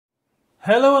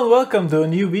Hello and welcome to a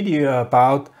new video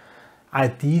about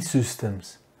ID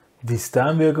systems. This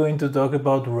time we are going to talk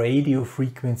about radio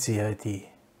frequency ID.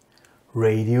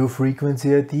 Radio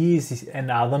frequency ID is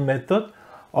another method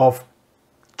of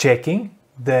checking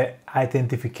the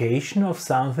identification of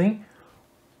something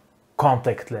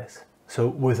contactless, so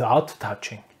without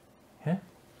touching. Yeah?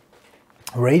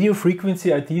 Radio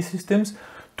frequency ID systems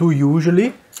do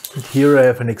usually, and here I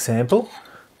have an example,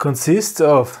 consists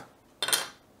of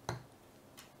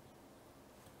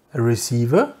a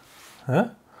receiver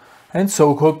and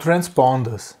so-called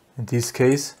transponders. In this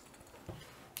case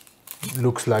it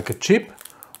looks like a chip,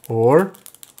 or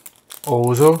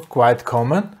also quite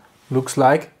common, looks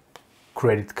like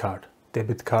credit card,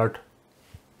 debit card.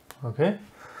 Okay,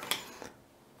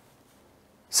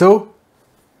 so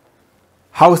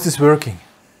how is this working?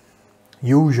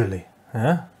 Usually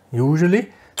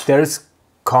there's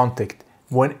contact.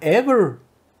 Whenever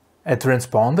a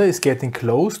transponder is getting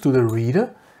close to the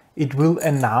reader, it will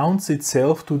announce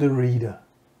itself to the reader.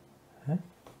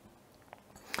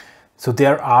 So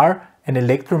there are an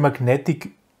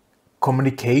electromagnetic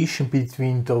communication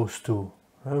between those two,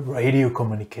 radio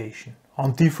communication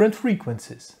on different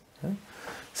frequencies.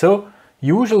 So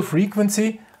usual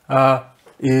frequency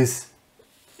is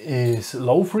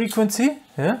low frequency.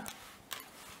 There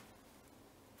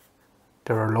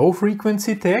are low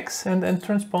frequency tags and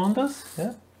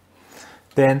transponders.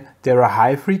 Then there are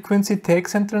high frequency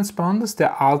tags and transponders, there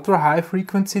are ultra high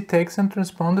frequency tags and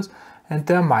transponders, and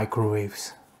there are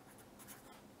microwaves.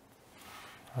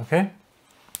 Okay?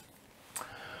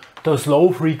 Those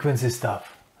low frequency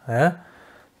stuff,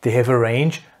 they have a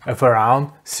range of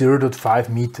around 0.5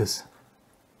 meters.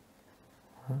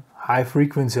 High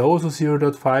frequency also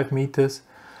 0.5 meters.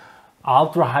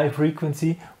 Ultra high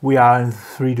frequency we are in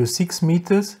 3 to 6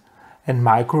 meters, and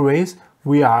microwaves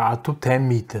we are up to 10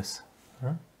 meters.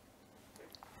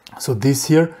 So this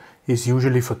here is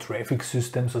usually for traffic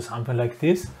systems or something like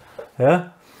this. So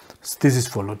this is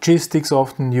for logistics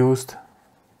often used.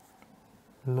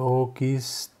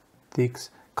 Logistics,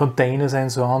 containers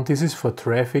and so on. This is for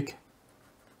traffic.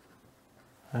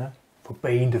 For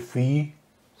paying the fee,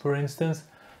 for instance.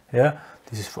 This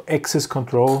is for access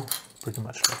control, pretty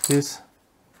much like this.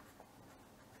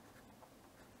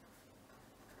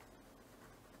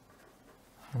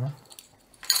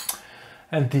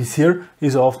 And this here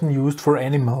is often used for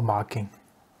animal marking.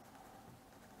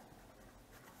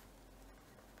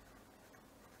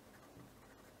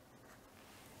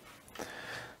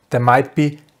 There might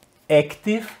be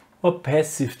active or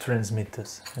passive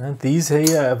transmitters. These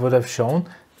here, what I've shown,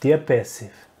 they are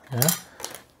passive.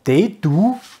 They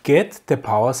do get the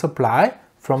power supply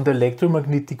from the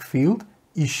electromagnetic field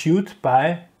issued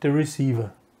by the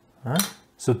receiver.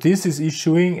 So this is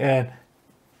issuing an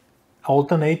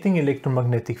alternating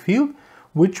electromagnetic field,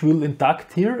 which will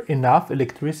induct here enough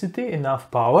electricity, enough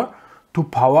power to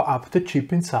power up the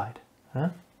chip inside.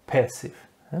 Passive.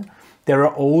 There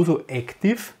are also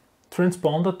active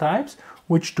transponder types,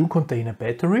 which do contain a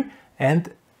battery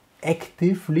and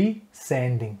actively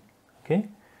sending. Okay?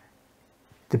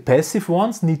 The passive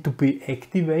ones need to be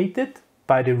activated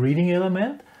by the reading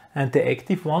element, and the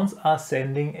active ones are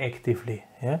sending actively.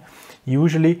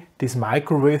 Usually these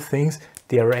microwave things,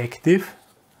 they are active,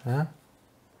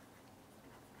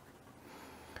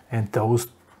 and those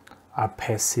are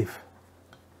passive.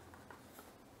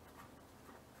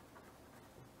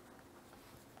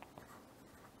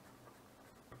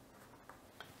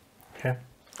 Okay,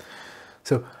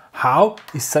 so how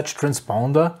is such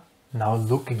transponder now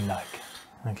looking like?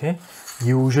 Okay,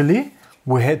 usually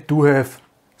we do have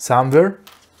somewhere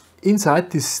inside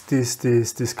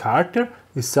this card there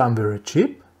is somewhere a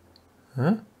chip.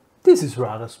 This is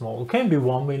rather small, can be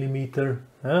 1 millimeter,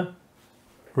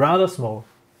 rather small.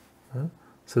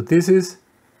 So this is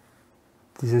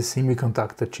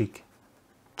semiconductor chick.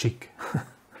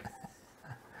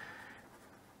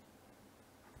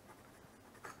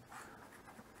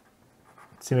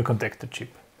 Semiconductor chip.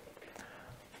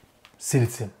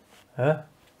 Silicon.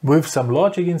 With some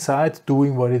logic inside,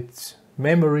 doing what it's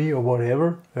memory or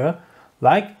whatever,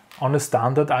 like on a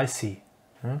standard IC.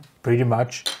 Pretty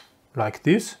much like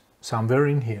this, somewhere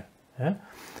in here.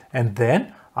 And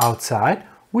then outside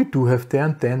we do have the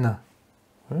antenna.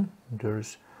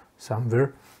 There's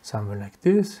somewhere like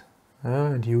this.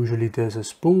 And usually there's a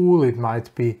spool, it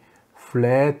might be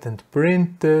flat and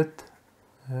printed.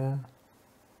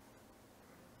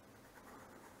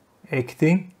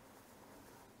 Acting.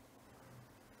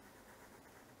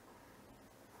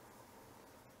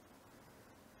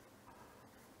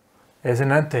 As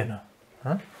an antenna.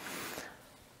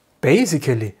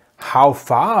 Basically, how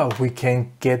far we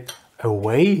can get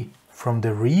away from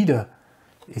the reader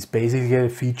is basically a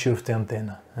feature of the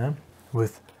antenna.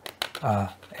 With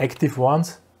active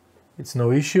ones, it's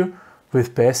no issue.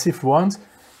 With passive ones,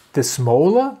 the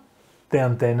smaller the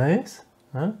antenna is,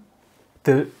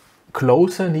 the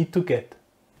closer I need to get.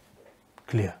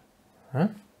 Clear.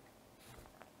 And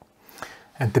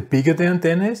the bigger the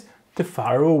antenna is, the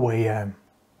far away I am.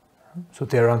 So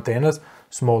there are antennas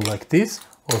small like this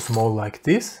or small like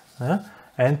this,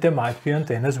 and there might be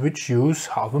antennas which use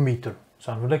 ½ meter,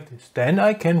 something like this. Then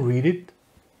I can read it,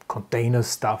 containers,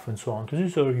 stuff and so on.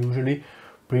 These are usually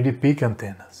pretty big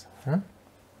antennas.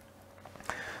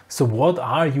 So what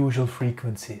are usual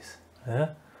frequencies?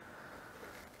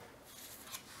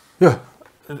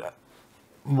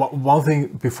 One thing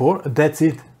before, that's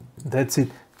it.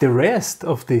 The rest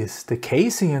of this, the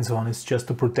casing and so on, is just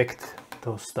to protect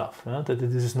those stuff, that it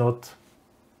is not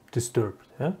disturbed.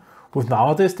 With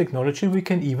nowadays technology, we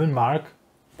can even mark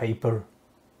paper,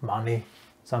 money,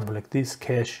 something like this,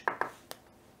 cash.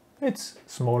 It's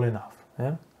small enough.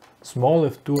 Small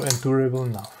and durable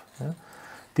enough.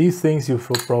 These things you've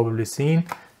probably seen.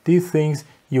 These things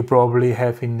you probably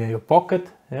have in your pocket,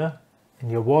 in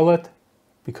your wallet,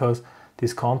 because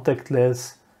these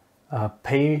contactless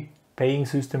paying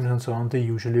systems and so on, they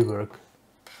usually work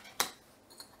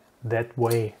that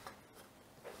way.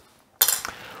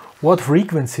 What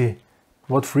frequencies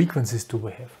do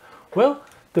we have? Well,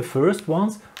 the first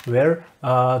ones were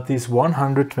these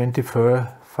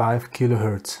 125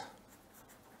 kilohertz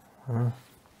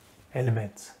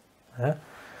elements.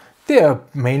 They are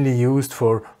mainly used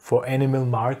for animal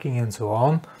marking and so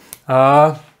on.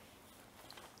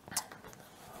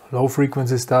 Low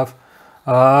frequency stuff.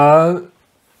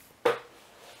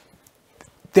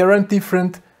 There are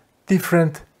different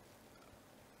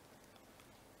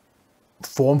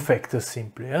form factors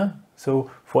simply. So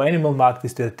for animal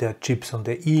markers, there are chips on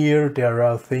the ear. There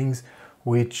are things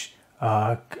which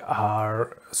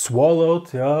are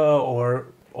swallowed or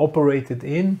operated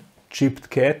in, chipped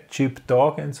cat, chipped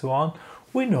dog and so on.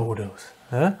 We know those.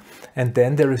 And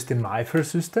then there is the MIFARE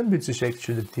system, which is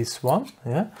actually this one.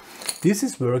 This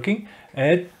is working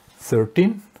at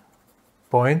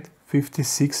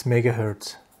 13.56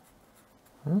 megahertz.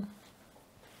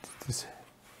 This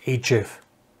HF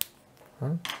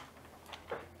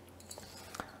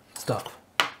stuff.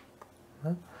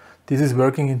 This is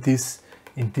working in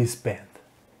this band.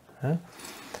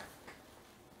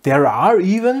 There are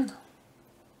even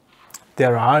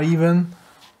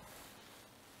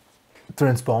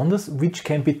transponders which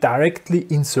can be directly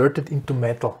inserted into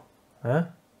metal.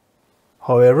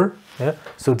 However,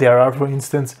 so there are, for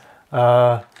instance,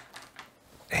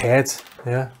 heads,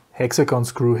 hexagon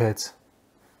screw heads,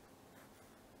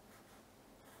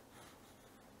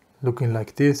 looking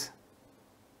like this.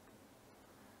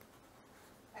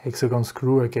 Hexagon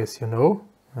screw, I guess you know.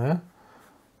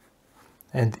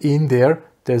 And in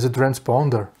there's a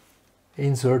transponder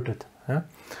inserted.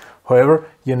 However,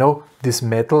 you know, this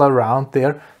metal around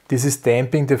there, this is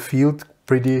damping the field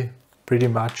pretty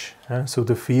much. So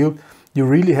the field, you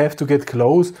really have to get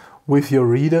close with your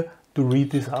reader to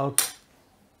read this out.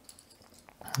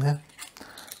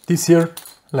 This here,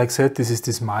 like I said, this is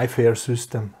this MIFARE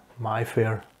system.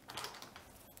 MIFARE.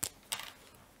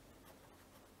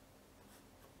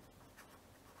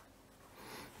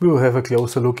 We will have a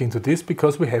closer look into this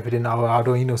because we have it in our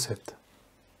Arduino set.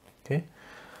 Okay,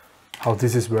 how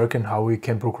this is working, how we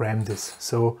can program this.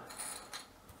 So,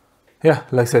 yeah,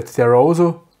 like I said, there are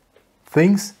also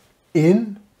things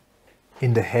in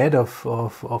the head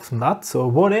of nuts or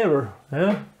whatever.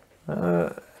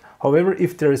 However,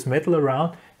 if there is metal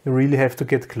around, you really have to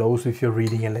get close with your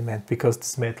reading element because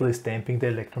this metal is damping the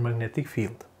electromagnetic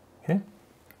field. Okay.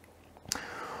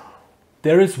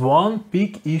 There is one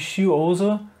big issue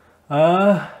also.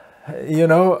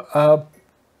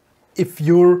 If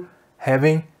you're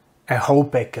having a whole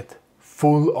packet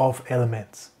full of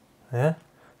elements,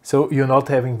 so you're not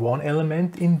having one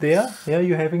element in there,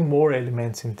 you're having more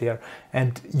elements in there,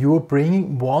 and you're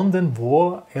bringing one then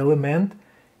more element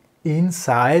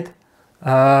inside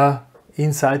the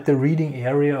reading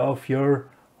area of your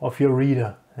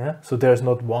reader. So there's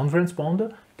not one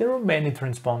transponder, there are many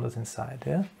transponders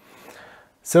inside.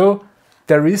 So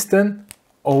there is then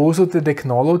also the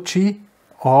technology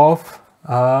of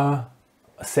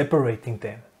separating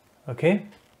them. Okay,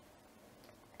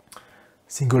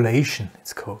 singulation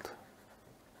it's called.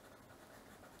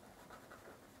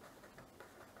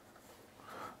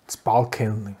 It's bulk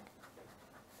handling.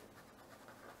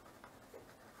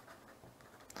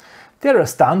 There are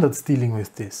standards dealing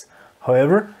with this.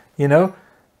 However, you know,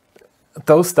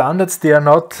 those standards, they are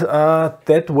not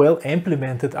that well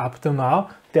implemented up to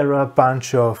now. there are a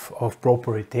bunch of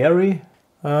proprietary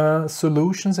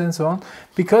solutions and so on,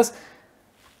 because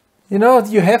you know,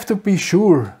 you have to be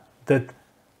sure that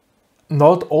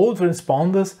not all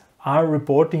transponders are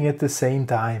reporting at the same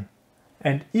time.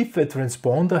 And if a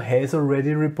transponder has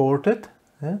already reported,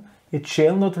 it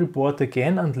shall not report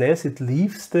again unless it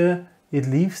leaves the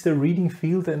reading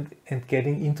field and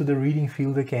getting into the reading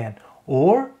field again,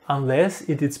 or unless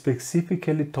it is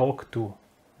specifically talked to.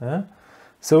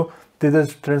 So the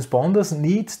transponders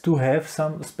need to have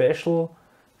some special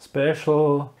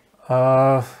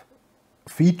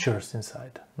features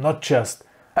inside, not just,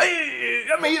 hey,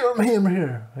 I'm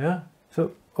here. Yeah.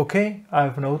 So okay,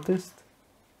 I've noticed.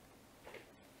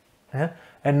 Yeah.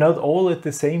 And not all at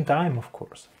the same time, of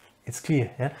course. It's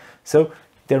clear. Yeah. So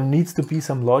there needs to be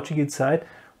some logic inside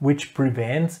which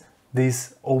prevents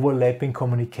this overlapping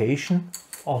communication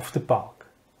of the bulk.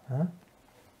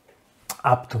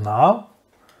 Up to now,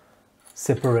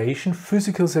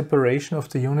 physical separation of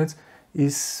the units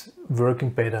is working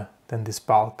better than this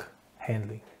bulk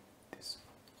handling, this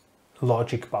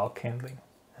logic bulk handling.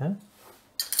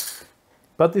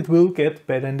 But it will get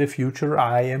better in the future,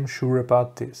 I am sure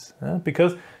about this,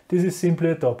 because this is simply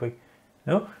a topic.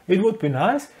 It would be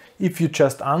nice if you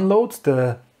just unload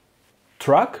the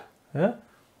truck,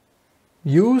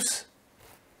 you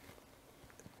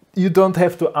don't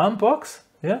have to unbox,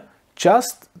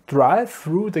 just drive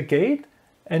through the gate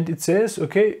and it says,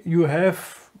 okay, you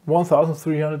have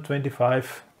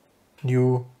 1325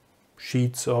 new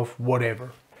sheets of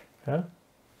whatever.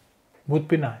 Would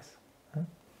be nice.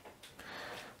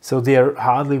 So they are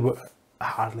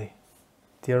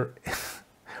they're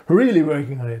really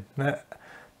working on it.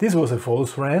 This was a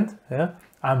false friend.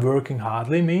 I'm working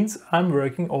hardly means I'm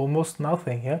working almost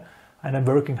nothing. And I'm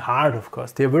working hard, of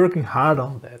course. They're working hard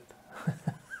on that.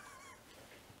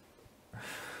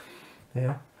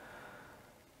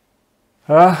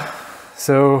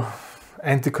 So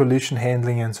anti-collision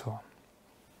handling and so on.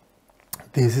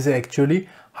 This is actually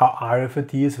how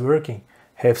RFID is working.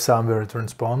 Have somewhere a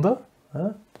transponder,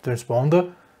 the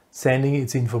transponder sending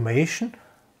its information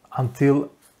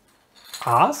until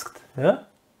asked.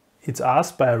 It's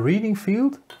asked by a reading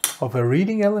field of a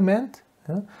reading element.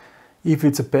 If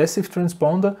it's a passive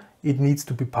transponder, it needs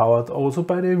to be powered also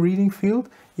by the reading field.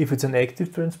 If it's an active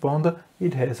transponder,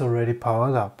 it has already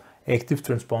powered up. Active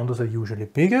transponders are usually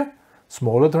bigger.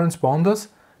 Smaller transponders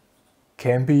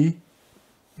can be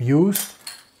used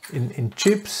in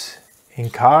chips, in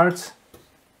cards,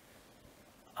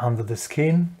 under the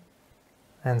skin,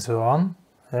 and so on.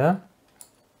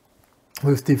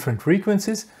 With different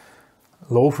frequencies.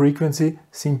 Low frequency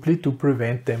simply to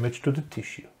prevent damage to the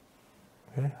tissue.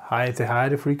 The higher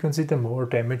the frequency, the more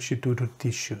damage you do to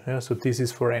tissue. So this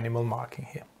is for animal marking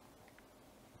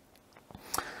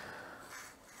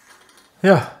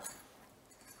here.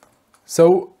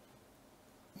 So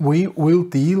we will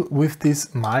deal with this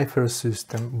MyFair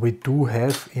system we do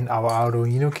have in our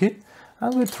Arduino kit,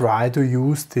 and we try to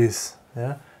use this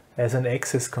as an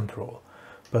access control.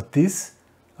 But this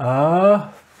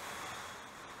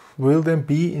will then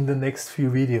be in the next few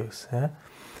videos.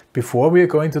 Before we are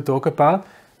going to talk about,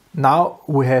 now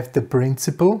we have the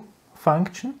principal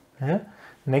function.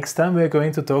 Next time we are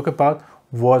going to talk about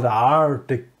what are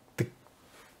the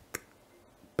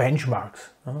benchmarks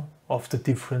of the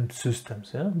different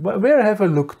systems. Where I have a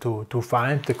look to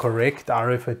find the correct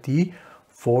RFID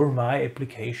for my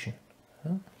application.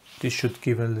 This should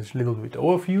give a little bit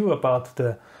overview about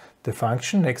the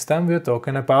function. Next time we are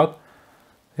talking about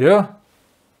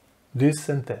this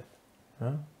and that.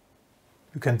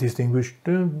 You can distinguish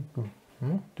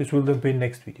this will then be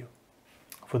next video.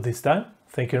 For this time,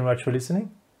 thank you very much for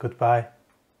listening. Goodbye.